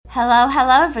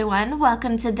Hello everyone.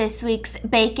 Welcome to this week's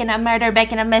Bacon a Murder,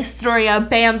 Bacon a Mystery,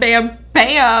 Bam Bam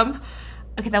Bam.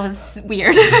 Okay, that was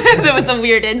weird. That was a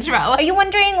weird intro. Are you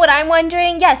wondering what I'm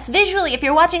wondering? Yes, visually, if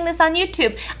you're watching this on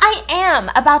YouTube, I am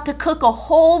about to cook a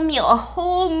whole meal, a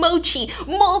whole mochi,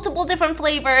 multiple different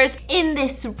flavors in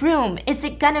this room. Is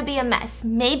it gonna be a mess?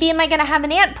 Maybe am I gonna have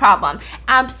an ant problem?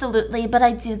 Absolutely, but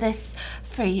I do this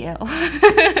for you.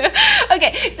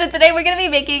 Okay, so today we're gonna be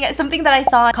making something that I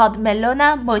saw called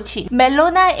Melona Mochi.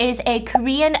 Melona is a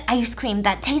Korean ice cream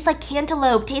that tastes like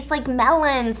cantaloupe, tastes like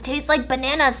melons, tastes like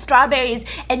bananas, strawberries,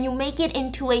 and you make it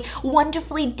into a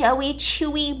wonderfully doughy,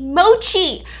 chewy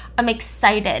mochi. I'm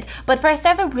excited. But first, I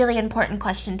have a really important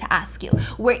question to ask you.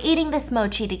 We're eating this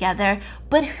mochi together,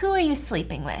 but who are you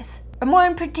sleeping with? Or more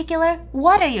in particular,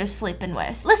 what are you sleeping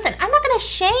with? Listen, I'm not gonna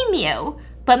shame you,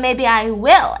 but maybe I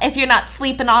will if you're not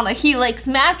sleeping on a Helix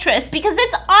mattress, because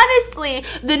it's honestly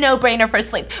the no-brainer for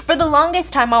sleep. For the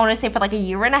longest time, I want to say for like a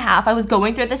year and a half, I was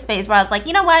going through this phase where I was like,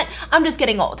 you know what? I'm just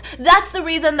getting old. That's the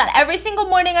reason that every single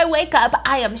morning I wake up,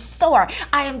 I am sore.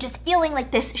 I am just feeling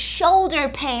like this shoulder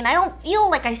pain. I don't feel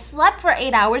like I slept for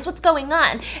 8 hours. What's going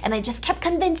on? And I just kept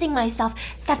convincing myself,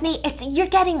 Stephanie, you're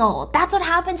getting old. That's what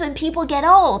happens when people get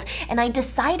old. And I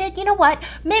decided, you know what?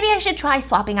 Maybe I should try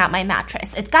swapping out my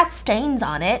mattress. It's got stains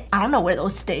on it. I don't know where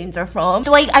those stains are from.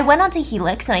 So I went onto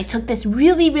Helix and I took this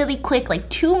really quick, like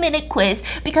 2-minute quiz,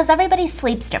 because everybody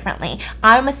sleeps differently.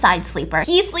 I'm a side sleeper.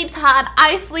 He sleeps hot,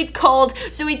 I sleep cold.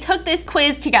 So we took this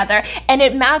quiz together and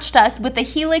it matched us with the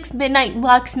Helix Midnight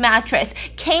Luxe mattress.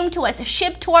 Came to us,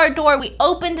 shipped to our door. We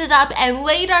opened it up and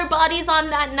laid our bodies on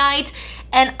that night.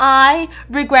 And I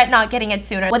regret not getting it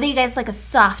sooner. Whether you guys like a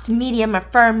soft, medium, or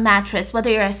firm mattress, whether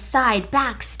you're a side,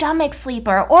 back, stomach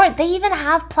sleeper, or they even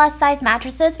have plus-size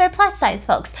mattresses for plus-size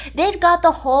folks. They've got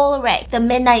the whole array. The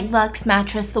Midnight Luxe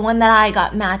mattress, the one that I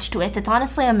got matched with, it's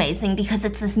honestly amazing because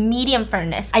it's this medium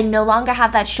firmness. I no longer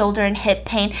have that shoulder and hip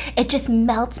pain. It just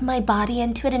melts my body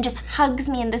into it and just hugs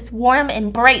me in this warm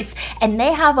embrace. And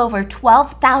they have over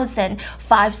 12,000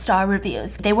 5-star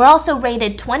reviews. They were also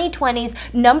rated 2020's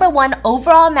 #1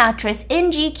 overall mattress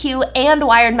in GQ and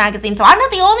Wired magazine, so I'm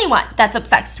not the only one that's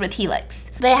obsessed with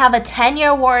Helix. They have a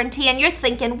 10-year warranty, and you're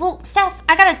thinking, well, Steph,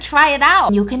 I gotta try it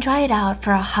out. You can try it out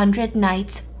for 100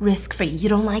 nights risk-free. You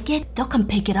don't like it? They'll come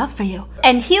pick it up for you.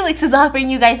 And Helix is offering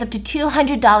you guys up to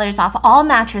 $200 off all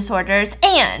mattress orders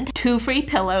and 2 free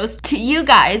pillows to you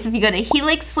guys if you go to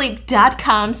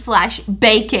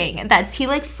helixsleep.com/baking. That's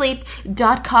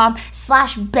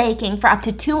helixsleep.com/baking for up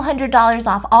to $200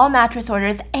 off all mattress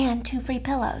orders and 2 free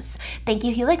pillows. Thank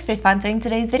you, Helix, for sponsoring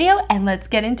today's video, and let's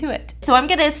get into it. So I'm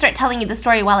gonna start telling you the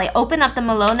story while I open up the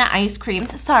Melona ice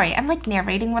creams. Sorry, I'm like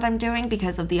narrating what I'm doing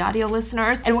because of the audio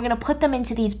listeners, and we're gonna put them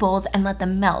into these bowls and let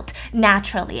them melt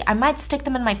naturally. I might stick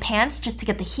them in my pants just to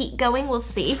get the heat going. We'll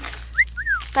see.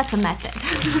 That's a method.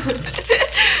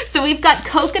 So we've got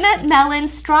coconut, melon,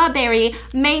 strawberry,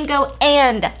 mango,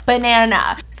 and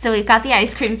banana. So we've got the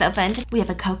ice creams opened. We have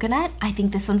a coconut. I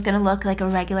think this one's gonna look like a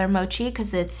regular mochi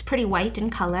because it's pretty white in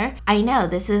color. I know,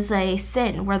 this is a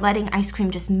sin. We're letting ice cream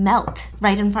just melt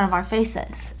right in front of our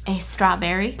faces. A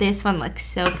strawberry. This one looks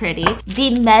so pretty.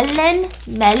 The melon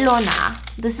Melona.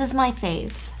 This is my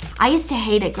fave. I used to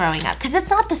hate it growing up because it's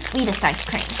not the sweetest ice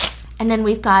cream. And then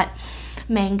we've got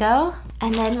mango.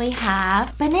 And then we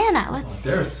have banana. Let's see.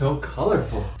 They're so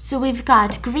colorful. So we've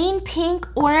got green, pink,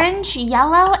 orange,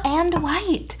 yellow, and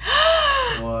white.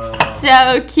 Whoa.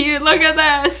 So cute. Look at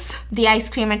this. The ice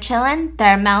cream are chilling.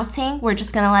 They're melting. We're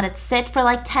just going to let it sit for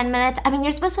like 10 minutes. I mean,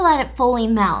 you're supposed to let it fully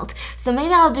melt. So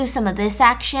maybe I'll do some of this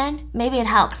action. Maybe it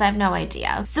helps. I have no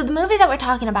idea. So the movie that we're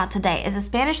talking about today is a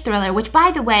Spanish thriller, which,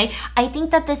 by the way, I think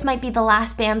that this might be the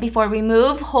last Bam before we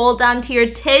move. Hold on to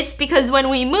your tits, because when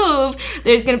we move,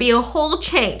 there's going to be a whole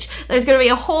change. There's going to be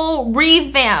a whole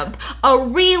revamp, a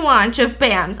relaunch of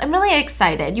Bams. I'm really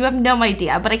excited. You have no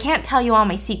idea, but I can't tell you all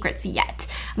my secrets yet.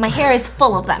 My hair is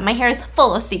full of them. My hair is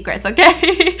full of secrets,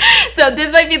 okay? So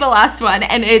this might be the last one,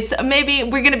 and maybe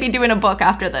we're going to be doing a book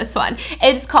after this one.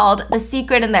 It's called The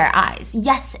Secret in Their Eyes.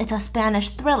 Yes, it's a Spanish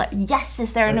thriller. Yes,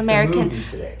 is there an American... That's a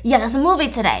movie today. Yeah, that's a movie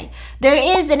today. There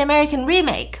is an American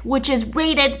remake, which is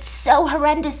rated so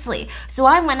horrendously. So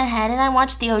I went ahead and I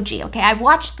watched the OG, okay? I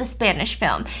watched the Spanish Spanish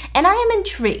film. And I am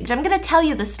intrigued. I'm going to tell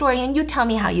you the story and you tell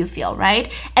me how you feel,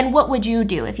 right? And what would you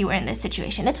do if you were in this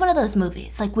situation? It's one of those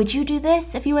movies. Like, would you do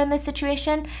this if you were in this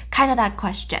situation? Kind of that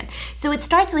question. So it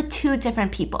starts with two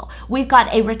different people. We've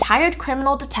got a retired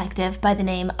criminal detective by the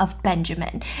name of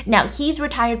Benjamin. Now, he's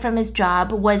retired from his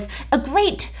job, was a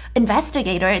great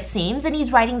investigator, it seems, and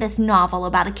he's writing this novel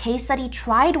about a case that he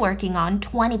tried working on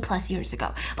 20 plus years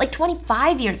ago. Like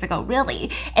 25 years ago, really.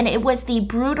 And it was the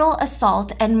brutal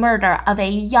assault and murder of a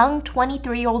young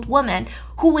 23-year-old woman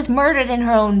who was murdered in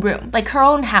her own room, like her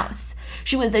own house.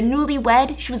 She was a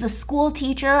newlywed. She was a school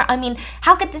teacher. I mean,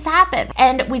 how could this happen?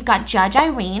 And we've got Judge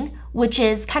Irene, which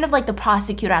is kind of like the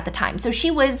prosecutor at the time. So she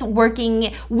was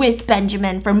working with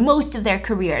Benjamin for most of their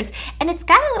careers. And it's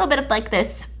got a little bit of like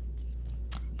this,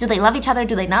 do they love each other?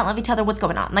 Do they not love each other? What's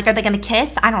going on? Like, are they going to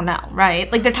kiss? I don't know,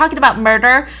 right? Like, they're talking about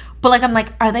murder, but like, I'm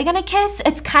like, are they going to kiss?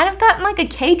 It's kind of gotten like a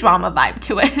K-drama vibe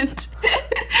to it.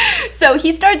 So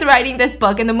he starts writing this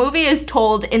book, and the movie is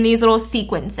told in these little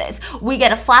sequences. We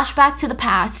get a flashback to the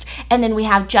past, and then we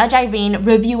have Judge Irene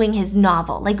reviewing his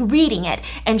novel, like reading it,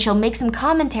 and she'll make some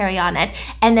commentary on it,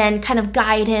 and then kind of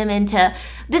guide him into,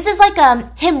 this is like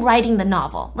him writing the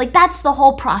novel. Like, that's the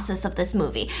whole process of this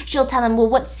movie. She'll tell him, well,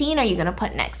 what scene are you going to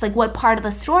put next? Like, what part of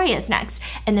the story is next?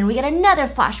 And then we get another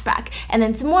flashback, and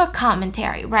then some more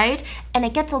commentary, right? And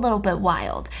it gets a little bit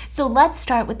wild. So let's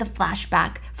start with the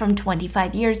flashback from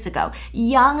 25 years ago.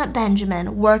 Young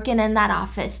Benjamin working in that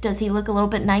office. Does he look a little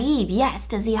bit naive? Yes.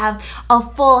 Does he have a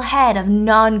full head of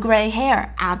non-gray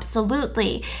hair?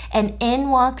 Absolutely. And in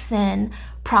walks in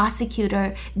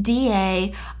prosecutor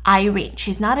DA Irene.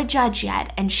 She's not a judge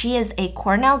yet, and she is a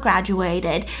Cornell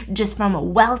graduated, just from a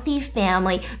wealthy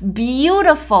family,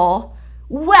 beautiful,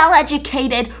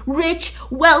 well-educated, rich,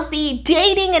 wealthy,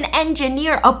 dating an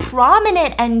engineer, a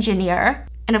prominent engineer.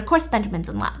 And of course, Benjamin's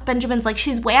in love. Benjamin's like,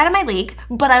 she's way out of my league,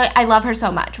 but I love her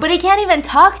so much. But he can't even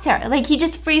talk to her. Like, he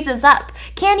just freezes up.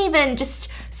 Can't even just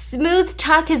smooth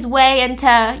talk his way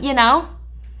into, you know?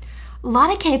 A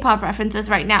lot of K-pop references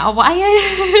right now. Why?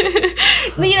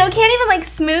 Can't even like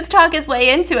smooth talk his way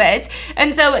into it.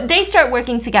 And so they start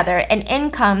working together, and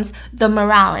in comes the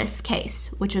Morales case,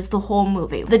 which is the whole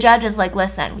movie. The judge is like,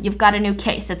 listen, you've got a new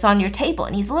case. It's on your table.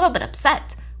 And he's a little bit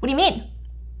upset. What do you mean?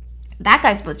 That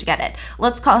guy's supposed to get it.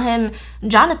 Let's call him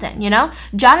Jonathan,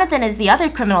 Jonathan is the other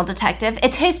criminal detective.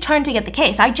 It's his turn to get the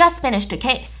case. I just finished a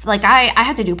case. Like, I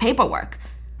have to do paperwork.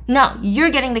 No,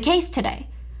 you're getting the case today.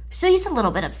 So he's a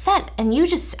little bit upset, and you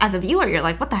just, as a viewer, you're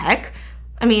like, what the heck?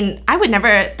 I mean, I would never,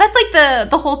 that's like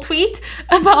the whole tweet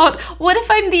about, what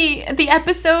if I'm the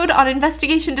episode on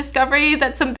Investigation Discovery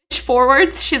that some bitch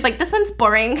forwards? She's like, this one's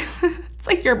boring. It's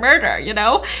like your murder,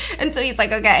 And so he's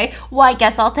like, okay, well, I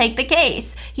guess I'll take the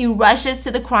case. He rushes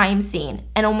to the crime scene,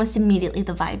 and almost immediately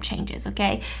the vibe changes,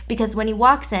 okay? Because when he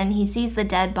walks in, he sees the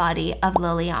dead body of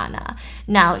Liliana.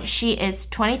 Now, she is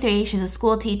 23. She's a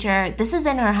school teacher. This is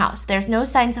in her house. There's no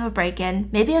signs of a break-in.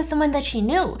 Maybe of someone that she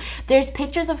knew. There's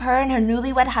pictures of her and her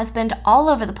newlywed husband all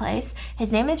over the place.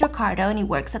 His name is Ricardo, and he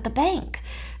works at the bank.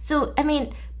 So, I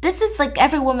mean, this is like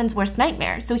every woman's worst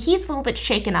nightmare. So he's a little bit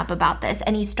shaken up about this,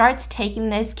 and he starts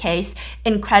taking this case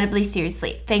incredibly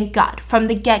seriously. Thank God. From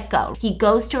the get-go, he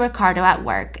goes to Ricardo at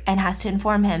work and has to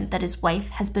inform him that his wife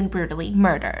has been brutally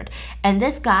murdered. And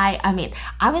this guy, I mean,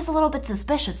 I was a little bit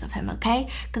suspicious of him, okay?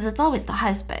 Because it's always the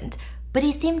husband. But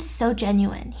he seemed so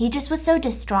genuine. He just was so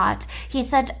distraught. He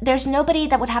said, there's nobody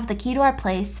that would have the key to our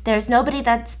place. There's nobody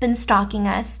that's been stalking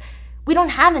us. We don't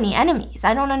have any enemies.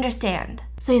 I don't understand.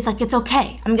 So he's like, it's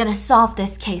okay. I'm going to solve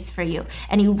this case for you.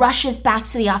 And he rushes back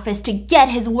to the office to get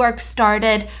his work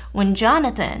started when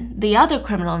Jonathan, the other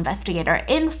criminal investigator,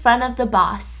 in front of the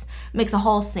boss, makes a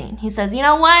whole scene. He says, you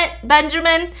know what,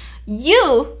 Benjamin?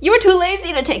 You were too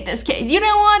lazy to take this case. You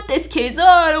don't want this case. Oh,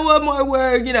 I don't want more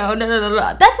work.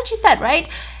 That's what you said, right?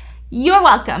 You're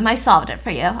welcome. I solved it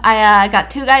for you. I got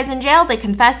 2 guys in jail. They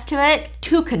confessed to it.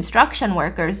 2 construction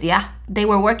workers. Yeah, they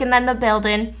were working in the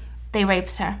building. They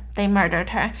raped her. They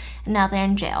murdered her. And now they're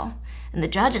in jail. And the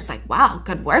judge is like, wow,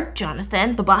 good work,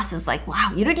 Jonathan. The boss is like,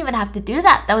 wow, you didn't even have to do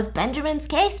that. That was Benjamin's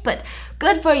case, but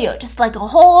good for you. Just like a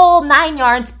whole 9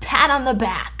 yards pat on the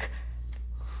back.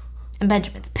 And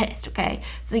Benjamin's pissed, okay?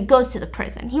 So he goes to the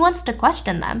prison. He wants to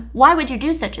question them. Why would you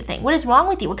do such a thing? What is wrong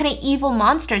with you? What kind of evil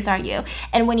monsters are you?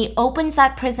 And when he opens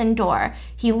that prison door,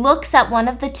 he looks at one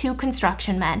of the 2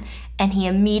 construction men, and he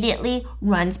immediately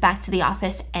runs back to the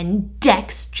office and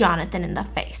decks Jonathan in the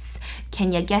face.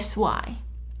 Can you guess why?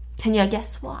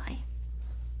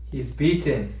 He's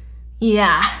beaten.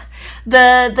 Yeah.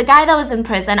 The guy that was in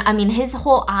prison, I mean, his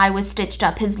whole eye was stitched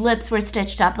up. His lips were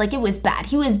stitched up. Like, it was bad.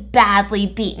 He was badly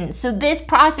beaten. So this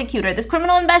prosecutor, this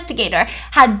criminal investigator,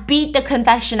 had beat the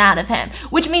confession out of him,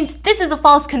 which means this is a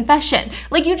false confession.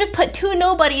 Like, you just put two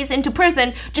nobodies into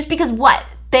prison just because what?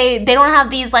 They don't have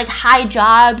these, like, high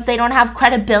jobs. They don't have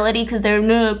credibility because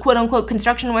they're, quote-unquote,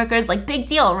 construction workers. Like, big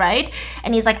deal, right?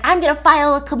 And he's like, I'm going to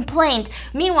file a complaint.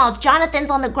 Meanwhile, Jonathan's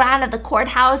on the ground at the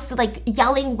courthouse, like,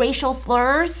 yelling racial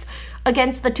slurs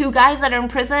against the two guys that are in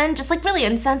prison. Just, like, really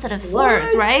insensitive slurs,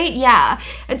 What? right? Yeah.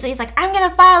 And so he's like, I'm going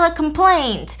to file a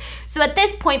complaint. So at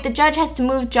this point, the judge has to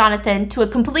move Jonathan to a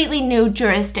completely new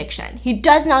jurisdiction. He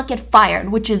does not get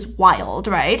fired, which is wild,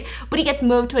 right? But he gets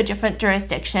moved to a different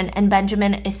jurisdiction, and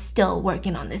Benjamin is still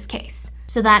working on this case.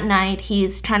 So that night,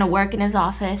 he's trying to work in his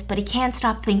office, but he can't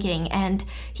stop thinking, and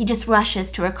he just rushes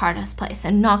to Ricardo's place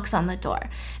and knocks on the door.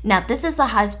 Now, this is the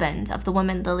husband of the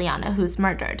woman Liliana who's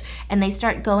murdered, and they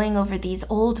start going over these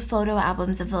old photo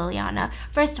albums of Liliana.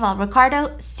 First of all,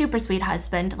 Ricardo, super sweet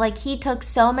husband. Like, he took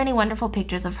so many wonderful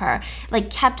pictures of her, like,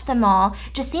 kept them all,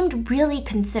 just seemed really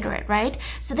considerate, right?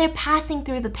 So they're passing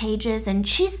through the pages, and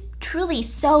she's truly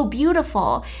so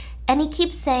beautiful. And he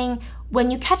keeps saying,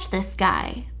 when you catch this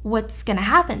guy, what's going to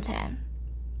happen to him?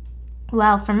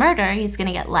 Well, for murder, he's going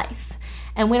to get life.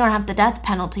 And we don't have the death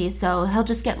penalty, so he'll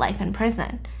just get life in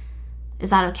prison.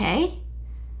 Is that okay?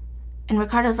 And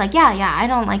Ricardo's like, yeah, I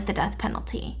don't like the death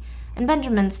penalty. And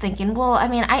Benjamin's thinking, well, I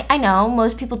mean, I know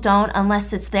most people don't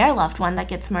unless it's their loved one that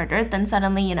gets murdered. Then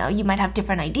suddenly, you might have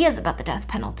different ideas about the death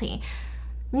penalty.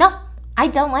 No, I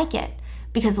don't like it.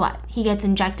 Because what? He gets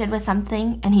injected with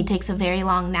something and he takes a very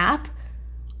long nap?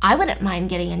 I wouldn't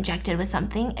mind getting injected with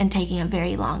something and taking a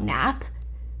very long nap.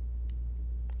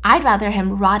 I'd rather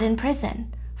him rot in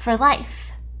prison for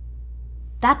life.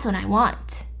 That's what I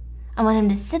want. I want him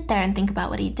to sit there and think about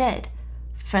what he did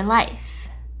for life.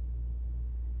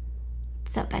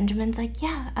 So Benjamin's like,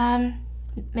 yeah,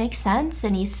 makes sense.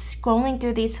 And he's scrolling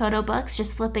through these photo books,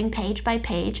 just flipping page by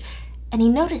page, and he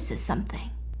notices something.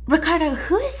 Ricardo,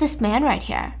 who is this man right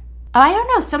here? Oh, I don't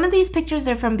know. Some of these pictures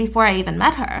are from before I even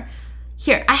met her.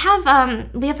 Here,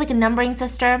 we have like a numbering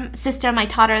system. I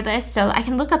taught her this, so I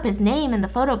can look up his name in the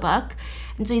photo book.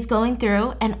 And so he's going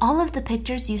through, and all of the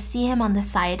pictures, you see him on the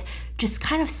side just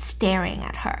kind of staring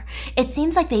at her. It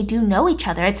seems like they do know each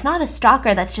other. It's not a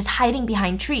stalker that's just hiding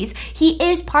behind trees. He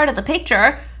is part of the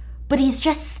picture, but he's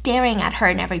just staring at her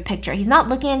in every picture. He's not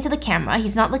looking into the camera.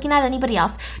 He's not looking at anybody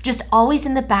else, just always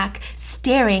in the back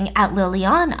staring at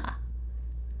Liliana.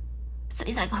 So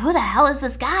he's like, who the hell is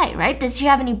this guy, right? Does she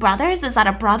have any brothers? Is that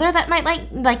a brother that might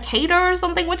like hate her or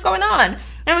something? What's going on?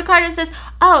 And Ricardo says,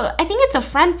 oh, I think it's a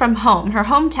friend from home, her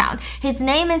hometown. His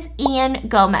name is Ian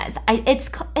Gomez.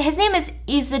 His name is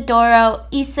Isidoro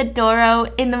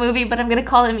in the movie, but I'm going to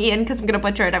call him Ian because I'm going to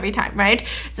butcher it every time, right?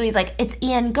 So he's like, it's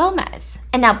Ian Gomez.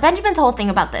 And now Benjamin's whole thing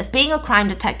about this, being a crime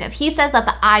detective, he says that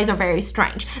the eyes are very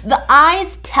strange. The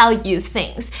eyes tell you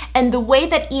things. And the way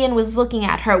that Ian was looking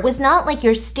at her was not like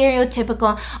your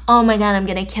stereotypical, oh my God, I'm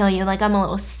going to kill you. Like I'm a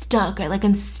little stalker, like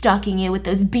I'm stalking you with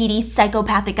those beady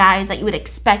psychopathic eyes that you would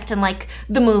expect in like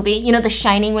the movie, The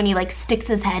Shining, when he like sticks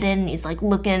his head in and he's like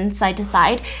looking side to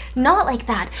side. Not like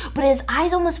that, but his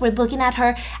eyes almost were looking at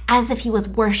her as if he was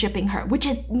worshiping her, which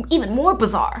is even more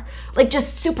bizarre, like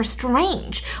just super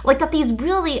strange, like got these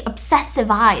really obsessive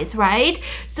eyes, right?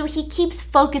 So he keeps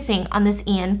focusing on this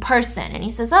Ian person and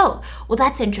he says, oh, well,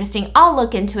 that's interesting. I'll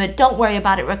look into it. Don't worry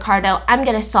about it, Ricardo. I'm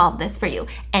gonna solve this for you.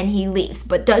 And he leaves,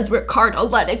 but does Ricardo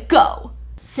let it go?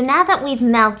 So now that we've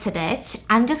melted it,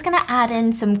 I'm just gonna add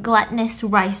in some glutinous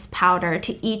rice powder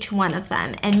to each one of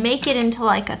them and make it into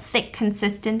like a thick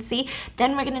consistency.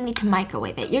 Then we're gonna need to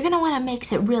microwave it. You're gonna wanna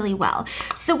mix it really well.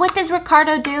 So what does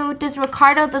Ricardo do? Does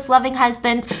Ricardo, this loving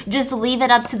husband, just leave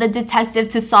it up to the detective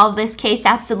to solve this case?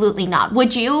 Absolutely not.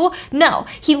 Would you? No.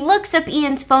 He looks up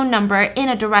Ian's phone number in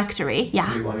a directory.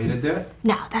 Yeah. Do you want me to do it?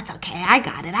 No, that's okay. I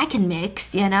got it. I can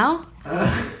mix,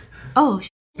 Oh,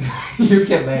 you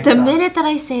can make the minute that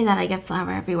I say that, I get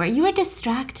flour everywhere. You are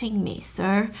distracting me,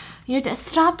 sir.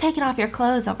 Stop taking off your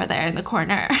clothes over there in the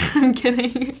corner. I'm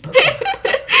kidding.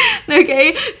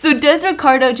 Okay, so does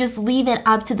Ricardo just leave it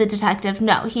up to the detective?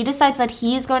 No, he decides that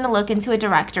he's going to look into a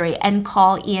directory and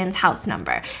call Ian's house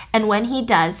number. And when he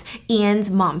does, Ian's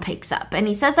mom picks up. And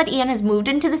he says that Ian has moved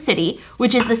into the city,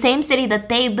 which is the same city that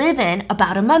they live in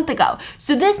about a month ago.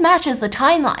 So this matches the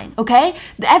timeline, okay?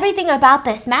 Everything about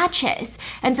this matches.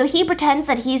 And so he pretends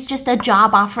that he's just a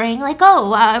job offering, like,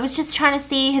 I was just trying to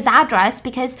see his address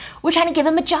because we're trying to give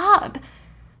him a job.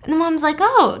 And the mom's like,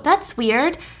 oh, that's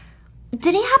weird.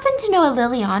 Did he happen to know a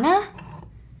Liliana?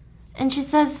 And she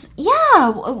says, yeah,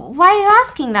 why are you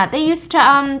asking that? They used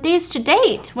to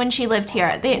date when she lived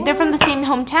here. They're from the same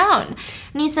hometown.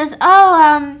 And he says,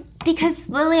 because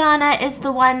Liliana is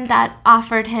the one that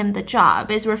offered him the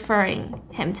job, is referring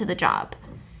him to the job.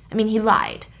 I mean, he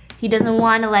lied. He doesn't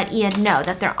want to let Ian know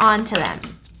that they're on to them.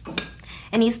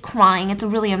 And he's crying. It's a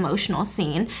really emotional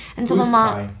scene. And so Who's the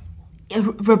mom...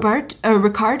 crying?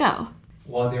 Ricardo.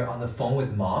 While they're on the phone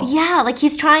with mom? Yeah, like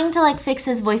he's trying to like fix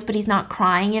his voice, but he's not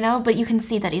crying, you know? But you can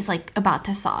see that he's like about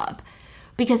to sob.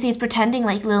 Because he's pretending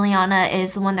like Liliana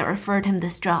is the one that referred him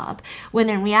this job. When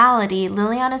in reality,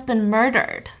 Liliana's been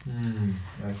murdered.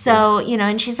 So, you know,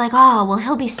 and she's like, oh, well,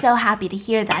 he'll be so happy to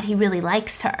hear that. He really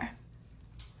likes her.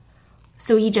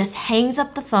 So he just hangs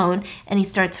up the phone and he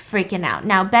starts freaking out.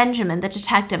 Now, Benjamin, the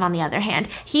detective, on the other hand,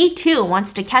 he too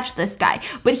wants to catch this guy,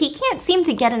 but he can't seem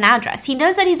to get an address. He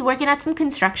knows that he's working at some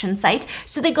construction site,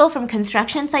 so they go from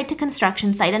construction site to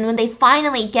construction site, and when they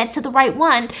finally get to the right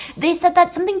one, they said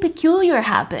that something peculiar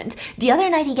happened. The other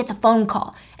night, he gets a phone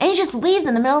call, and he just leaves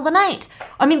in the middle of the night.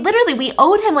 I mean, literally, we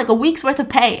owed him like a week's worth of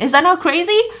pay. Is that not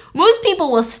crazy? Most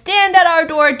people will stand at our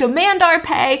door, demand our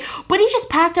pay, but he just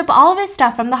packed up all of his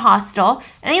stuff from the hostel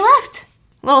and he left.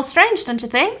 A little strange, don't you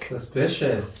think?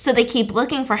 Suspicious. So they keep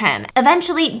looking for him.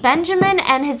 Eventually, Benjamin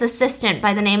and his assistant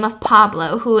by the name of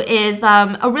Pablo, who is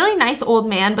a really nice old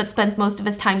man but spends most of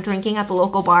his time drinking at the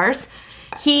local bars,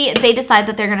 they decide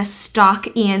that they're going to stalk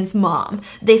Ian's mom.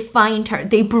 They find her,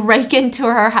 they break into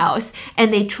her house,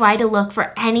 and they try to look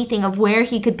for anything of where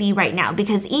he could be right now,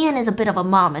 because Ian is a bit of a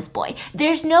mama's boy.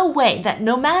 There's no way that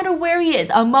no matter where he is,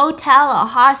 a motel, a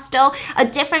hostel, a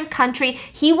different country,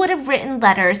 he would have written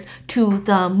letters to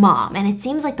the mom. And it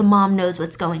seems like the mom knows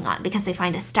what's going on, because they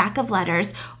find a stack of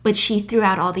letters, but she threw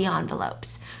out all the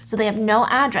envelopes. So they have no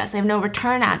address, they have no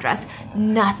return address,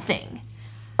 nothing.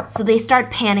 So they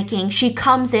start panicking. She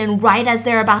comes in right as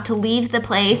they're about to leave the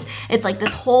place. It's like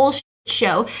this whole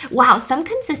show. Wow, some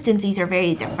consistencies are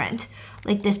very different.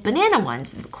 Like this banana one's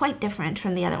quite different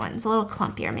from the other one. It's a little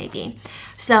clumpier maybe.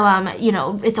 So, you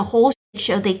know, it's a whole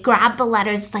show. They grab the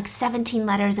letters. It's like 17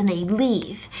 letters and they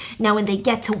leave. Now, when they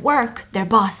get to work, their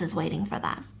boss is waiting for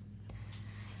them.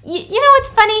 You know what's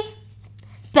funny?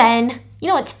 Ben, you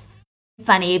know what's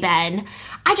funny, Ben?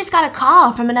 I just got a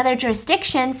call from another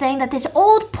jurisdiction saying that this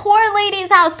old poor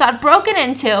lady's house got broken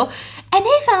into, and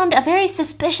they found a very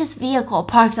suspicious vehicle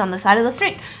parked on the side of the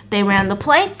street. They ran the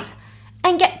plates,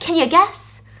 and can you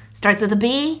guess? Starts with a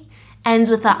B,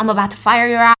 ends with a I'm about to fire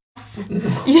your ass.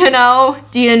 You know,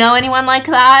 do you know anyone like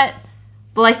that?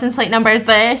 The license plate number is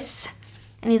this.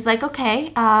 And he's like,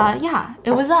 okay, yeah,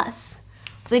 it was us.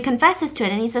 So he confesses to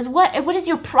it, and he says, what is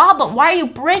your problem? Why are you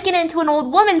breaking into an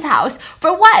old woman's house?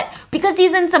 For what? Because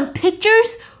he's in some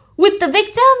pictures with the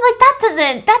victim?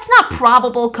 Like, that's not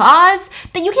probable cause.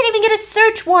 That you can't even get a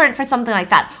search warrant for something like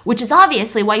that, which is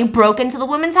obviously why you broke into the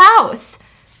woman's house.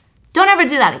 Don't ever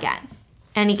do that again.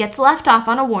 And he gets left off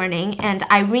on a warning, and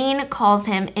Irene calls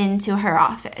him into her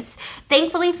office.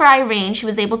 Thankfully for Irene, she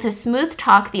was able to smooth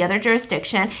talk the other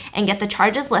jurisdiction and get the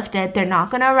charges lifted. They're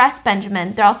not going to arrest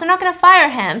Benjamin. They're also not going to fire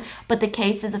him, but the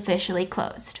case is officially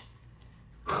closed.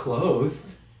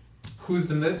 Closed? Who's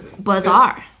the...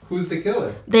 Bizarre. Who's the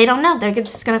killer? They don't know. They're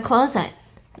just going to close it.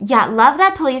 Yeah, love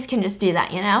that police can just do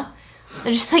that, you know?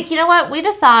 They're just like, you know what? We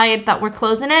decide that we're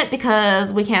closing it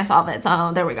because we can't solve it.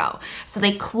 So there we go. So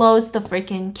they closed the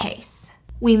freaking case.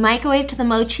 We microwaved the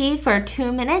mochi for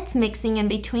 2 minutes, mixing in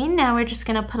between. Now we're just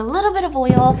going to put a little bit of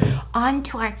oil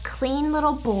onto our clean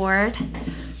little board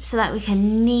so that we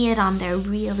can knee it on there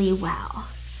really well.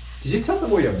 Did you tell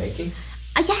them what you're making?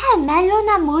 Yeah,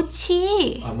 melona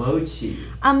mochi. A mochi.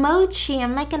 A mochi.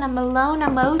 I'm making a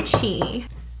melona mochi.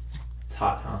 It's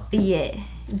hot, huh? Yeah.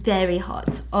 Very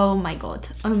hot. Oh my god.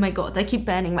 Oh my god. I keep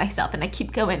burning myself and I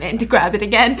keep going in to grab it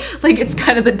again. Like, it's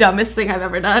kind of the dumbest thing I've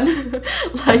ever done.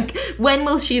 Like, when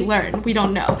will she learn? We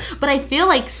don't know. But I feel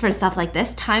like for stuff like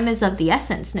this, time is of the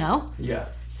essence, no? Yeah.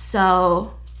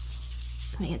 So,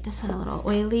 let me get this one a little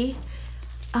oily.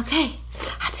 Okay.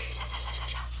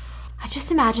 I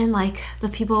just imagine, like, the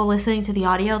people listening to the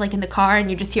audio, like, in the car, and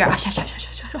you just hear,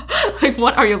 like,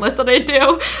 what are you listening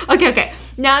to? Okay.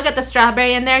 Now I got the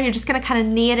strawberry in there. You're just going to kind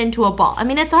of knee it into a ball. I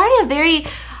mean, it's already a very...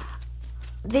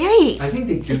 I think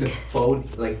they do the folding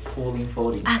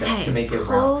stuff to make it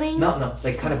round. No,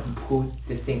 like kind of pull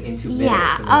the thing into middle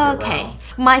to make it round.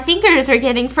 My fingers are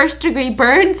getting first-degree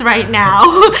burns right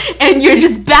now, and you're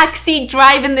just backseat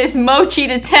driving this mochi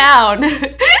to town.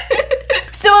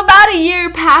 So about a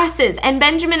year passes, and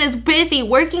Benjamin is busy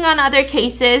working on other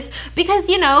cases because,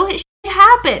 you know, It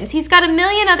happens. He's got a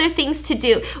million other things to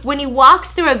do. When he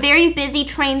walks through a very busy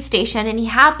train station and he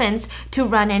happens to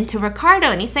run into Ricardo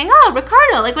and he's saying, oh,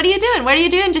 Ricardo, like, what are you doing? What are you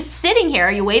doing just sitting here?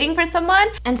 Are you waiting for someone?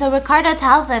 And so Ricardo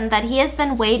tells him that he has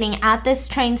been waiting at this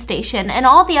train station and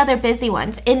all the other busy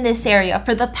ones in this area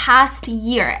for the past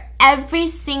year, every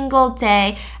single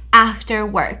day after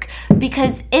work,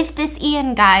 because if this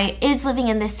Ian guy is living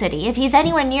in this city, if he's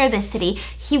anywhere near this city,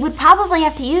 he would probably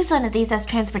have to use one of these as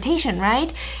transportation,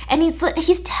 right? And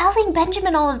he's telling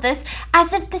Benjamin all of this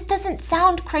as if this doesn't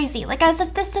sound crazy, like as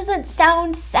if this doesn't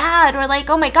sound sad or like,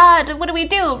 oh my God, what do we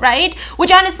do, right?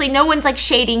 Which honestly, no one's like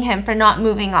shading him for not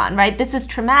moving on, right? This is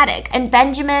traumatic. And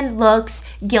Benjamin looks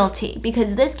guilty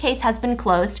because this case has been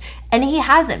closed and he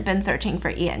hasn't been searching for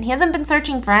Ian. He hasn't been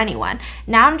searching for anyone.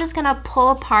 Now I'm just gonna pull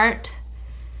apart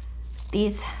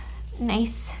these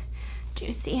nice,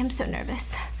 juicy, I'm so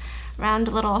nervous,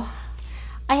 round little,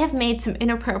 I have made some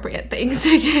inappropriate things.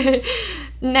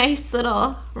 Nice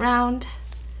little round,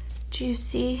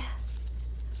 juicy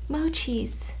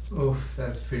mochis. Oof,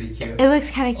 that's pretty cute. It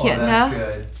looks kind of cute, no? That's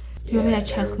good. You want me to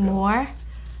choke more?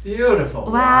 Beautiful.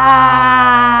 Wow.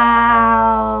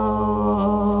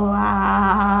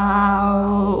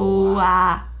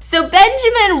 Wow. So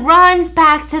Benjamin runs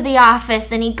back to the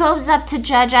office and he goes up to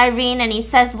Judge Irene and he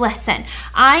says, listen,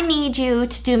 I need you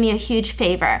to do me a huge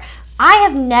favor. I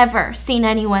have never seen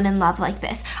anyone in love like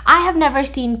this. I have never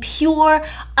seen pure,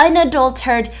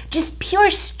 unadulterated, just pure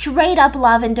straight up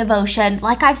love and devotion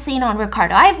like I've seen on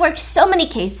Ricardo. I've worked so many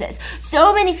cases,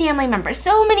 so many family members,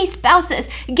 so many spouses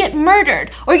get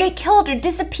murdered or get killed or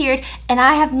disappeared, and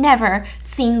I have never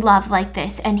seen love like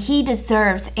this, and he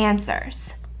deserves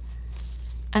answers.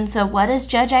 And so what does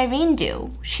Judge Irene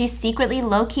do? She secretly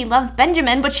low-key loves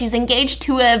Benjamin, but she's engaged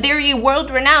to a very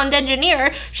world-renowned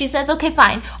engineer. She says, okay,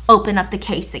 fine, open up the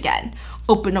case again.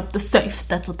 Open up the safe.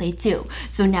 That's what they do.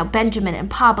 So now Benjamin and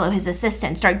Pablo, his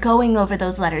assistant, start going over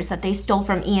those letters that they stole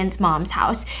from Ian's mom's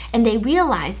house, and they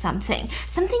realize something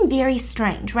very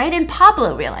strange, right? And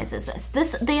Pablo realizes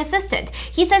this, the assistant.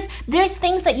 He says, there's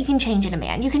things that you can change in a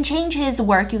man. You can change his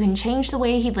work. You can change the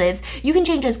way he lives. You can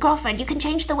change his girlfriend. You can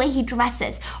change the way he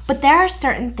dresses. But there are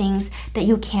certain things that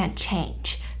you can't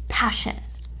change. Passion.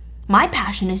 My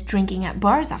passion is drinking at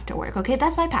bars after work, okay?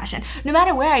 That's my passion. No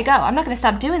matter where I go, I'm not going to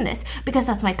stop doing this because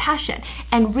that's my passion.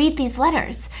 And read these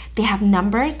letters. They have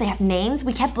numbers, they have names.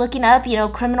 We kept looking up,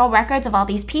 criminal records of all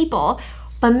these people,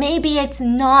 but maybe it's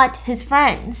not his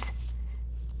friends.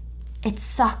 It's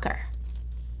soccer.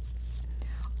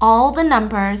 All the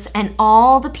numbers and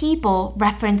all the people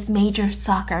reference major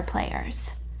soccer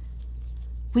players.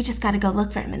 We just got to go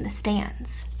look for him in the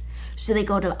stands. So they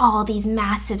go to all these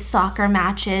massive soccer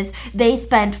matches. They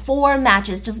spend 4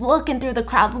 matches just looking through the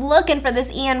crowd, looking for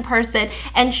this Ian person.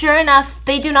 And sure enough,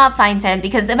 they do not find him,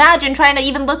 because imagine trying to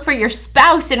even look for your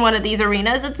spouse in one of these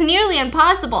arenas. It's nearly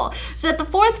impossible. So at the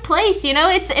 4th place,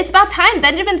 it's about time.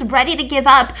 Benjamin's ready to give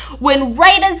up when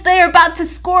right as they're about to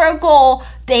score a goal,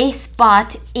 they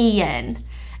spot Ian.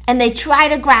 And they try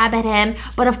to grab at him,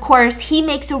 but of course he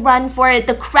makes a run for it.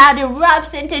 The crowd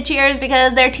erupts into cheers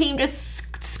because their team just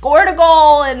scored a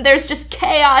goal and there's just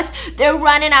chaos. They're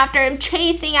running after him,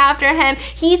 chasing after him.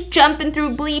 He's jumping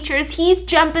through bleachers. He's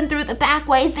jumping through the back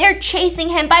ways. They're chasing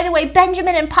him. By the way,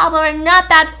 Benjamin and Pablo are not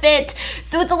that fit,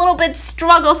 so it's a little bit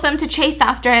strugglesome to chase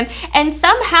after him. And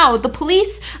somehow the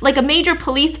police, like a major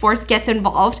police force, gets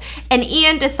involved, and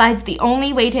Ian decides the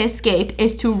only way to escape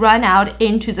is to run out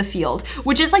into the field,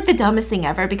 which is like the dumbest thing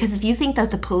ever, because if you think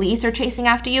that the police are chasing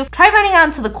after you, try running out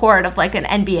into the court of like an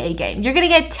NBA game. You're gonna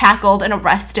get tackled and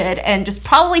arrested and just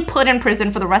probably put in prison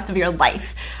for the rest of your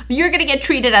life. You're gonna get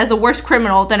treated as a worse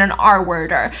criminal than an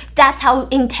R-worder. That's how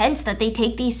intense that they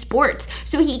take these sports.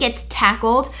 So he gets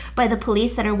tackled by the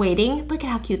police that are waiting. Look at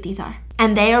how cute these are.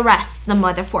 And they arrest the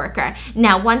motherforker.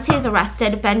 Now, once he's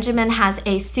arrested, Benjamin has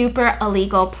a super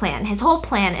illegal plan. His whole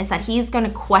plan is that he's going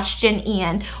to question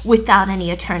Ian without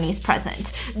any attorneys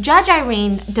present. Judge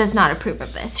Irene does not approve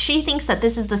of this. She thinks that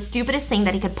this is the stupidest thing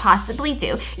that he could possibly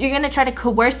do. You're going to try to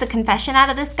coerce a confession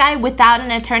out of this guy without an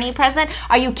attorney present?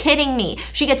 Are you kidding me?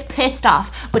 She gets pissed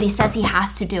off, but he says he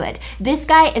has to do it. This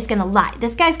guy is going to lie.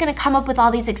 This guy's going to come up with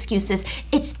all these excuses.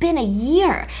 It's been a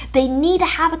year. They need to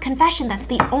have a confession. That's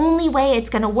the only way it's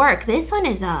gonna work. This one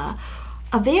is a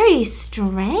very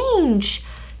strange,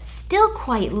 still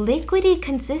quite liquidy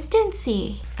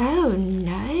consistency. Oh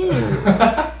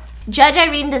no. Judge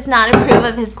Irene does not approve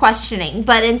of his questioning,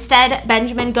 but instead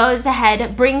Benjamin goes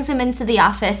ahead, brings him into the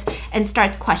office, and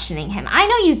starts questioning him. I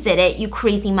know you did it, you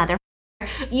crazy mother.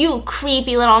 You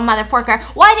creepy little motherfucker.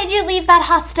 Why did you leave that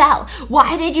hostel?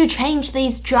 Why did you change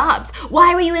these jobs?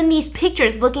 Why were you in these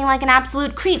pictures looking like an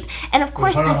absolute creep? And of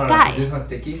course, this guy. Is this one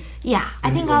sticky? Yeah,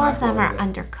 I think all of them are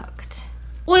undercooked.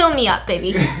 Oil me up,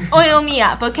 baby. Oil me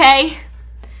up, okay?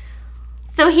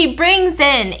 So he brings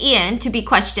in Ian to be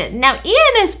questioned. Now,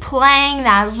 Ian is playing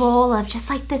that role of just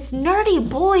like this nerdy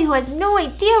boy who has no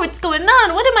idea what's going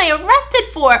on. What am I arrested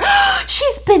for?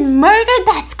 She's been murdered?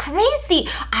 That's crazy.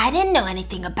 I didn't know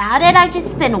anything about it. I've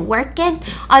just been working.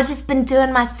 I've just been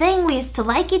doing my thing. We used to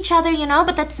like each other, you know,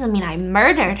 but that doesn't mean I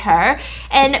murdered her.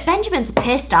 And Benjamin's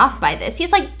pissed off by this.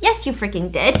 He's like, yes, you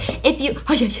freaking did.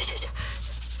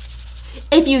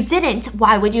 If you didn't,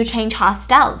 why would you change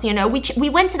hostels? You know, we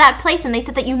went to that place and they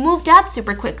said that you moved out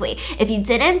super quickly. If you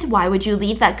didn't, why would you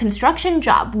leave that construction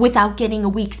job without getting a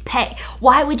week's pay?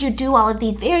 Why would you do all of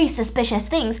these very suspicious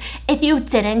things if you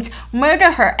didn't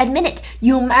murder her? Admit it,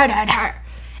 you murdered her.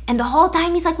 And the whole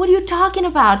time he's like, what are you talking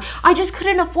about? I just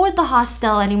couldn't afford the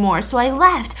hostel anymore, so I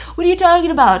left. What are you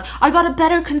talking about? I got a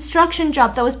better construction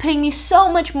job that was paying me so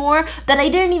much more that I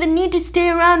didn't even need to stay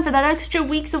around for that extra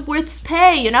weeks of worth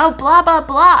pay, you know, blah, blah,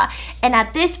 blah. And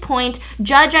at this point,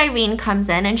 Judge Irene comes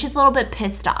in and she's a little bit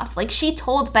pissed off. Like, she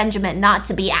told Benjamin not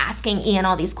to be asking Ian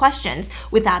all these questions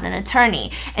without an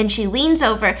attorney. And she leans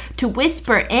over to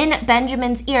whisper in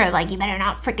Benjamin's ear, like, you better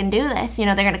not freaking do this. You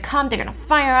know, they're gonna come, they're gonna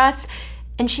fire us.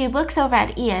 And she looks over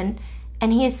at Ian,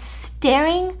 and he is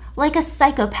staring like a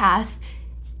psychopath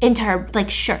into her,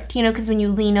 like, shirt. You know, because when you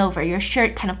lean over, your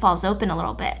shirt kind of falls open a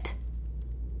little bit.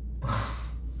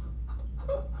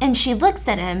 And she looks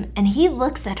at him, and he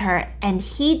looks at her, and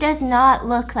he does not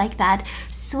look like that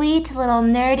sweet, little,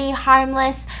 nerdy,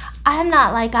 harmless, I'm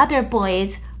not like other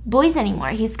boys anymore.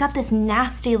 He's got this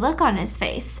nasty look on his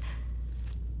face.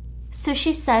 So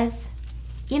she says,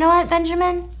 you know what,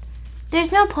 Benjamin?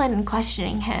 There's no point in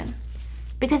questioning him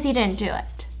because he didn't do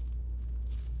it.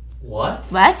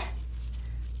 What?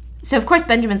 So, of course,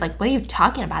 Benjamin's like, what are you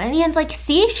talking about? And Ian's like,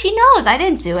 see, she knows I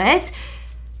didn't do it.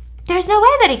 There's no way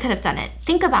that he could have done it.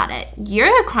 Think about it.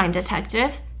 You're a crime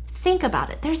detective. Think about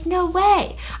it. There's no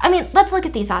way. I mean, let's look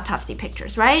at these autopsy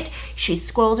pictures, right? She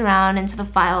scrolls around into the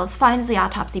files, finds the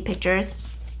autopsy pictures.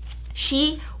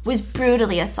 She was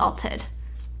brutally assaulted.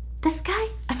 This guy,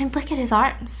 I mean, look at his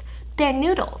arms. They're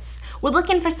noodles. We're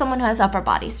looking for someone who has upper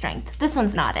body strength. This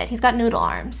one's not it. He's got noodle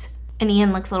arms. And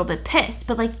Ian looks a little bit pissed,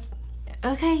 but like,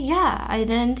 okay, yeah, I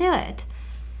didn't do it.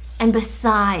 And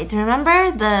besides, remember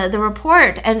the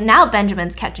report, and now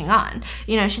Benjamin's catching on.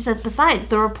 You know, she says, besides,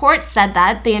 the report said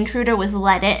that the intruder was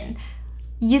let in.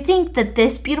 You think that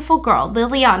this beautiful girl,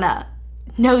 Liliana,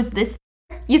 knows this?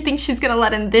 You think she's gonna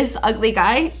let in this ugly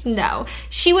guy? No.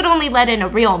 She would only let in a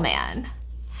real man.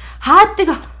 Hot to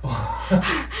go.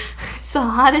 It's the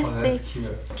hottest thing.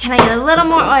 Cute. Can I get a little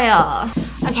more oil?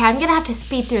 Okay, I'm gonna have to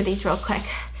speed through these real quick.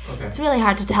 Okay. It's really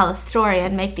hard to tell a story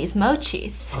and make these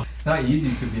mochis. Oh, it's not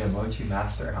easy to be a mochi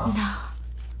master, huh?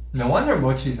 No. No wonder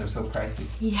mochis are so pricey.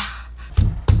 Yeah.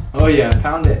 Oh yeah,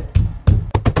 found it.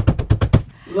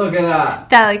 Look at that.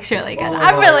 That looks really good.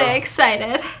 I'm really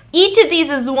excited. Each of these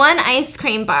is one ice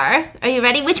cream bar. Are you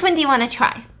ready? Which one do you want to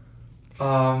try?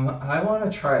 I want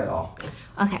to try it all.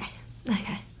 Okay.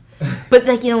 But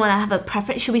like, you don't want to have a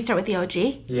preference? Should we start with the OG?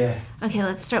 Yeah. Okay,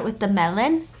 let's start with the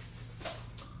melon.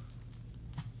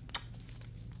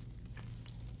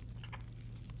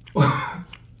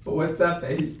 What's that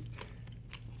face?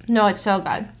 No, it's so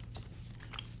good.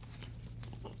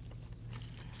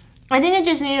 I think it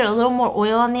just needed a little more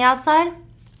oil on the outside.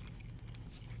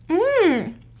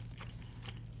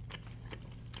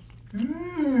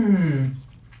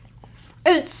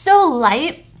 It's so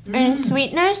light in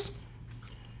sweetness.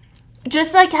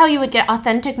 Just like how you would get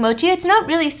authentic mochi. It's not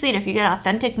really sweet if you get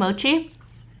authentic mochi.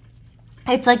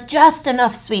 It's like just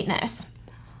enough sweetness.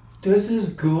 This is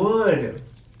good.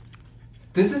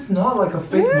 This is not like a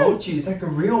fake mochi. It's like a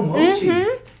real mochi.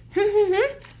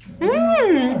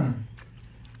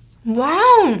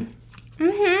 Wow.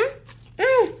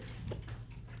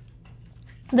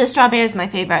 The strawberry is my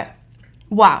favorite.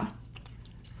 Wow.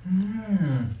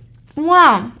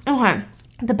 Wow. Okay.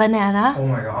 The banana. Oh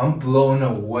my god, I'm blown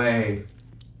away.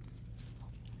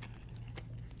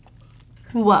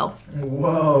 Whoa.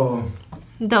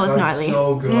 That was gnarly.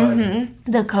 So good.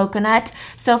 The coconut.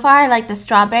 So far, I like the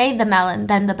strawberry, the melon,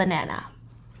 then the banana.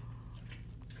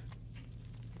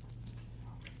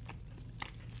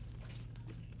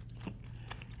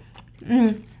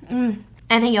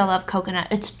 I think you'll love coconut.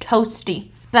 It's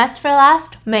toasty. Best for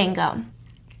last, mango.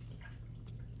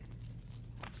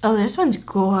 Oh, this one's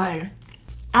good.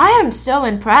 I am so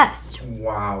impressed.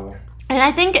 Wow. And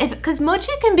I think because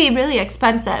mochi can be really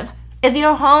expensive. If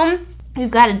you're home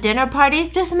you've got a dinner party,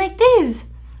 just make these.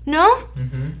 No?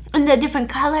 Mm-hmm. And the different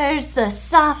colors, the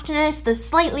softness, the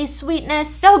slightly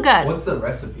sweetness, so good. What's the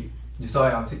recipe? You saw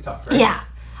it on TikTok, right? Yeah.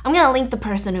 I'm going to link the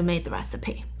person who made the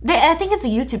recipe. I think it's a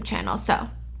YouTube channel,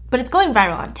 but it's going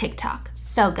viral on TikTok.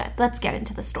 So good. Let's get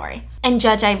into the story. And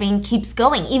Judge Irene keeps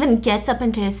going, even gets up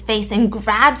into his face and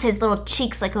grabs his little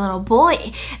cheeks like a little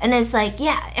boy. And is like,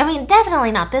 yeah, I mean,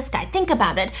 definitely not this guy. Think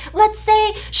about it. Let's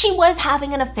say she was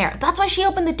having an affair. That's why she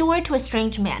opened the door to a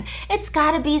strange man. It's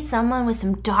gotta be someone with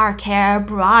some dark hair,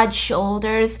 broad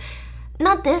shoulders.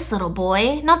 Not this little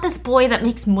boy. Not this boy that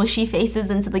makes mushy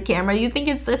faces into the camera. You think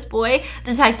it's this boy?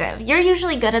 Detective, you're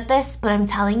usually good at this, but I'm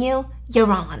telling you, you're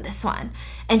wrong on this one.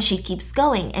 And she keeps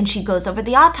going, and she goes over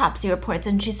the autopsy reports,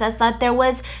 and she says that there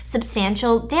was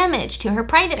substantial damage to her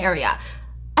private area.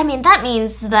 I mean, that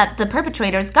means that the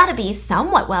perpetrator's gotta be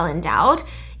somewhat well endowed.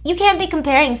 You can't be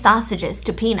comparing sausages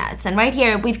to peanuts, and right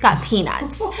here we've got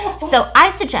peanuts. So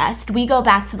I suggest we go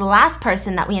back to the last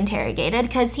person that we interrogated,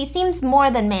 because he seems more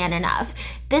than man enough.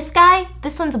 This guy,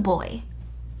 this one's a boy.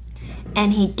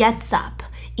 And he gets up.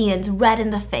 Ian's red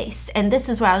in the face, and this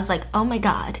is where I was like, oh my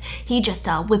god, he just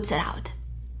whips it out.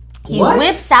 He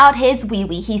whips out his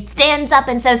wee-wee. He stands up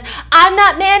and says, I'm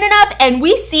not man enough, and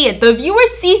we see it. The viewer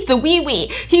sees the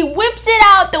wee-wee. He whips it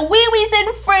out, the wee-wee's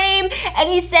in frame, and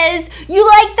he says, you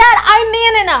like that? I'm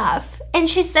man enough. And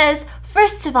she says,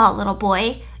 first of all, little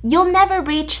boy, you'll never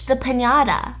reach the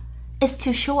piñata. It's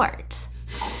too short.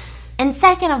 And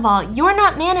second of all, you're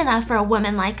not man enough for a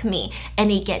woman like me. And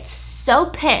he gets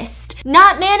so pissed.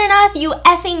 Not man enough, you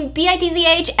effing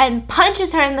bitch, and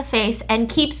punches her in the face and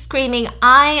keeps screaming,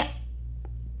 I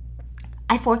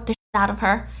forked the shit out of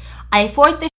her. I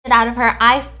forked the shit out of her.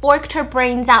 I forked her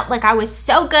brains out like I was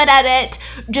so good at it.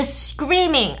 Just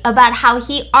screaming about how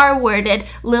he R-worded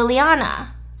Liliana.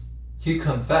 He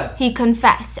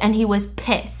confessed, and he was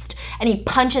pissed. And he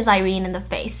punches Irene in the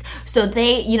face. So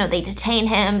they detain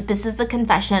him. This is the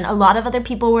confession. A lot of other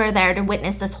people were there to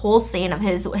witness this whole scene of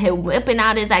him whipping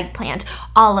out his eggplant,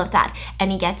 all of that.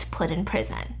 And he gets put in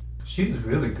prison. She's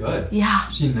really good. Yeah.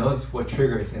 She knows what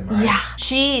triggers him, right? Yeah.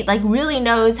 She really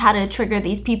knows how to trigger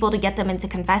these people to get them into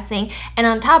confessing. And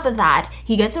on top of that,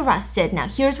 he gets arrested. Now,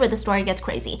 here's where the story gets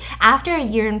crazy. After a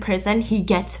year in prison, he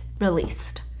gets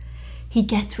released. He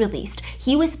gets released.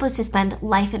 He was supposed to spend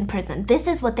life in prison. This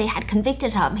is what they had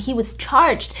convicted him. He was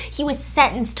charged. He was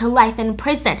sentenced to life in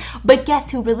prison. But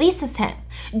guess who releases him?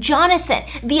 Jonathan,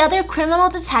 the other criminal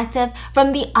detective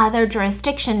from the other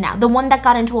jurisdiction now, the one that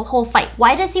got into a whole fight.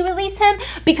 Why does he release him?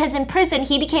 Because in prison,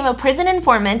 he became a prison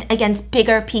informant against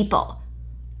bigger people.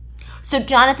 So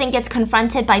Jonathan gets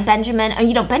confronted by Benjamin.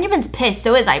 Benjamin's pissed,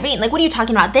 so is Irene. What are you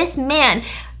talking about? This man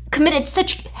committed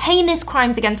such heinous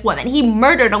crimes against women. He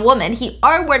murdered a woman. He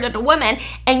R-worded a woman,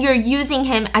 and you're using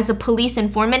him as a police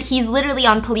informant. He's literally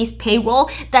on police payroll.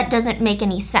 That doesn't make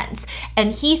any sense.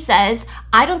 And he says,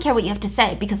 I don't care what you have to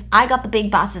say because I got the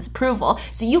big boss's approval,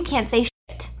 so you can't say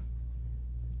shit.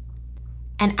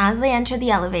 And as they enter the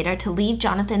elevator to leave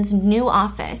Jonathan's new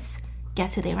office,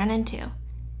 guess who they run into?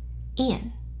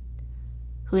 Ian,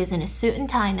 who is in a suit and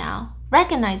tie now,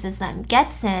 recognizes them,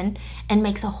 gets in, and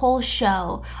makes a whole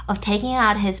show of taking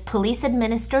out his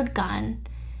police-administered gun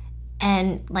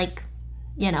and,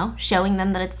 showing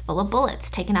them that it's full of bullets,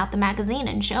 taking out the magazine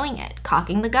and showing it,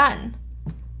 cocking the gun.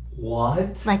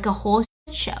 What? Like a whole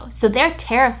show. So they're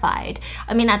terrified.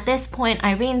 I mean, at this point,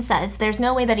 Irene says, there's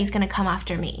no way that he's going to come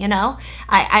after me,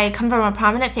 I come from a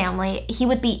prominent family. He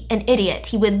would be an idiot.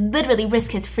 He would literally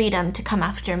risk his freedom to come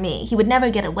after me. He would never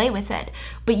get away with it.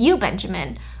 But you,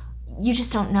 Benjamin, you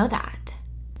just don't know that.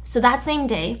 So that same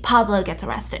day, Pablo gets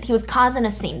arrested. He was causing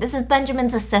a scene. This is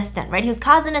Benjamin's assistant, right? He was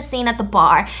causing a scene at the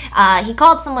bar. He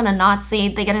called someone a Nazi.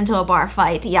 They get into a bar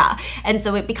fight, yeah. And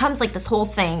so it becomes this whole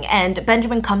thing. And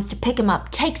Benjamin comes to pick him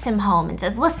up, takes him home, and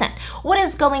says, listen, what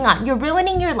is going on? You're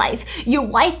ruining your life. Your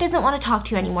wife doesn't want to talk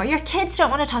to you anymore. Your kids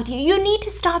don't want to talk to you. You need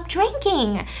to stop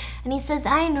drinking. And he says,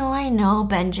 I know,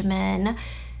 Benjamin.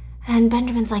 And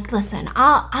Benjamin's like, listen,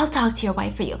 I'll talk to your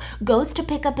wife for you. Goes to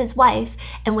pick up his wife,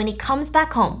 and when he comes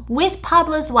back home with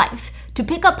Pablo's wife to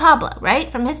pick up Pablo,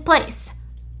 right, from his place,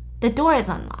 the door is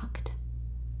unlocked.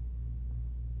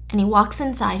 And he walks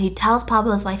inside. He tells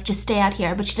Pablo's wife, just stay out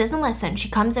here, but she doesn't listen. She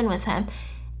comes in with him,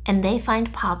 and they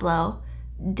find Pablo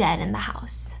dead in the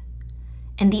house.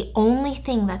 And the only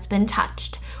thing that's been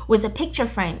touched was a picture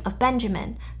frame of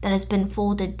Benjamin that has been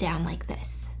folded down like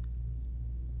this.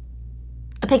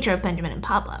 A picture of Benjamin and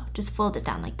Pablo, just folded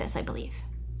down like this, I believe.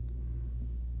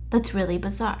 That's really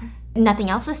bizarre. Nothing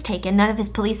else was taken. None of his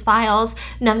police files,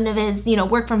 none of his,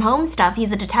 work from home stuff.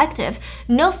 He's a detective.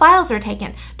 No files were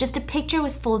taken. Just a picture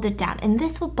was folded down, and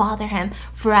this will bother him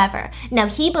forever. Now,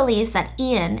 he believes that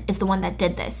Ian is the one that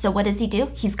did this. So what does he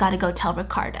do? He's got to go tell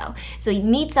Ricardo. So he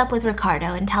meets up with Ricardo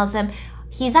and tells him,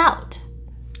 he's out.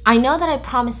 I know that I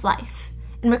promised life.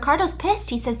 And Ricardo's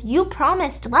pissed. He says, you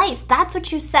promised life. That's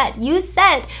what you said. You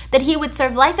said that he would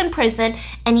serve life in prison,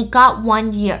 and he got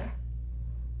 1 year.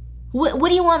 What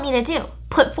do you want me to do?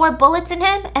 Put 4 bullets in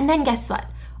him? And then guess what?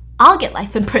 I'll get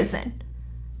life in prison.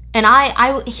 And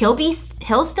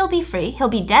he'll still be free. He'll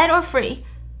be dead or free.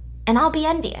 And I'll be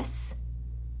envious.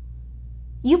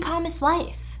 You promised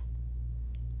life.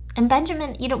 And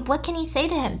Benjamin, what can he say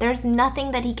to him? There's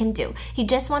nothing that he can do. He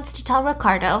just wants to tell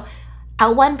Ricardo,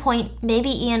 at one point, maybe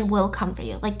Ian will come for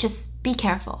you. Just be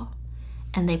careful.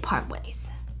 And they part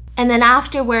ways. And then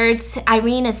afterwards,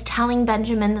 Irene is telling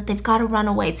Benjamin that they've got to run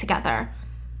away together.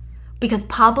 Because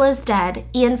Pablo's dead,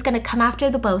 Ian's going to come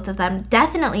after the both of them.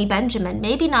 Definitely Benjamin,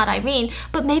 maybe not Irene,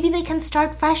 but maybe they can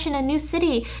start fresh in a new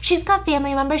city. She's got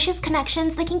family members, she has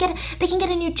connections, they can get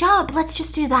a new job. Let's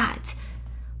just do that.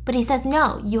 But he says,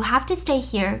 no, you have to stay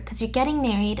here because you're getting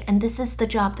married and this is the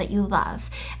job that you love.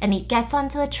 And he gets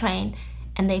onto a train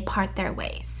and they part their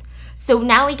ways. So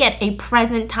now we get a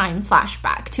present time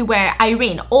flashback to where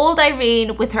Irene, old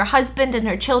Irene with her husband and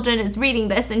her children is reading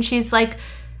this and she's like,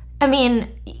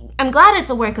 I'm glad it's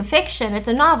a work of fiction, it's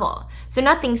a novel, so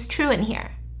nothing's true in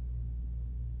here.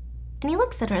 And he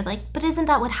looks at her like, but isn't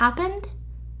that what happened?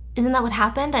 Isn't that what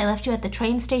happened? I left you at the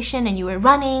train station and you were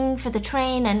running for the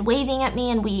train and waving at me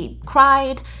and we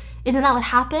cried. Isn't that what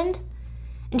happened?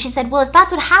 And she said, well, if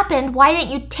that's what happened, why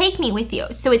didn't you take me with you?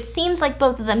 So it seems like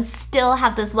both of them still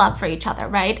have this love for each other,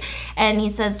 right? And he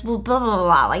says, well, blah, blah,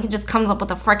 blah, blah. He just comes up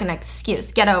with a freaking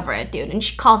excuse. Get over it, dude. And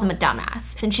she calls him a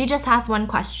dumbass. And she just asks one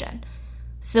question.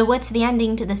 So what's the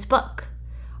ending to this book?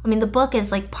 The book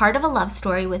is part of a love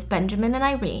story with Benjamin and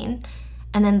Irene,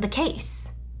 and then the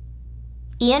case.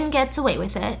 Ian gets away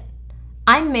with it.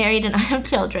 I'm married and I have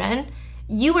children.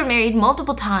 You were married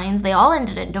multiple times. They all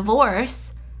ended in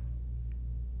divorce.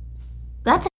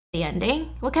 That's a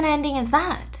ending. What kind of ending is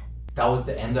that? That was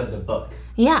the end of the book.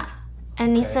 Yeah.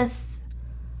 And he says,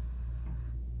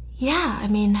 yeah,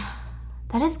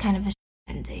 that is kind of a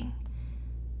ending.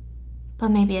 But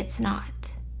maybe it's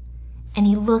not. And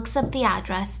he looks up the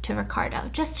address to Ricardo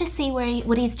just to see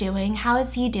what he's doing. How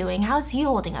is he doing? How is he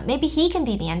holding up? Maybe he can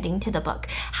be the ending to the book.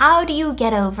 How do you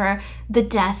get over the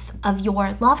death of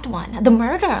your loved one, the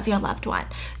murder of your loved one?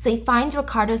 So he finds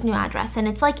Ricardo's new address, and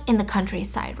it's in the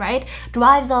countryside, right?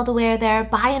 Drives all the way there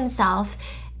by himself,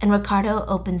 and Ricardo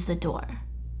opens the door.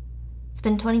 It's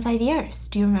been 25 years.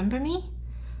 Do you remember me?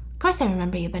 Of course I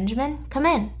remember you, Benjamin. Come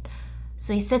in.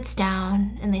 So he sits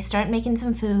down and they start making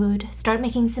some food, start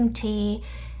making some tea,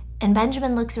 and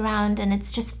Benjamin looks around and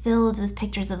it's just filled with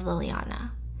pictures of Liliana.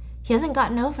 He hasn't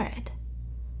gotten over it.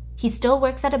 He still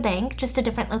works at a bank, just a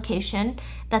different location.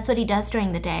 That's what he does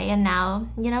during the day, and now,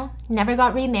 never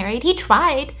got remarried. He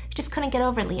tried, just couldn't get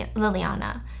over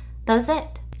Liliana. That was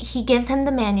it. He gives him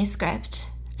the manuscript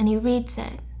and he reads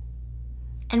it.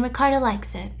 And Ricardo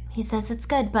likes it. He says it's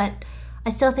good, but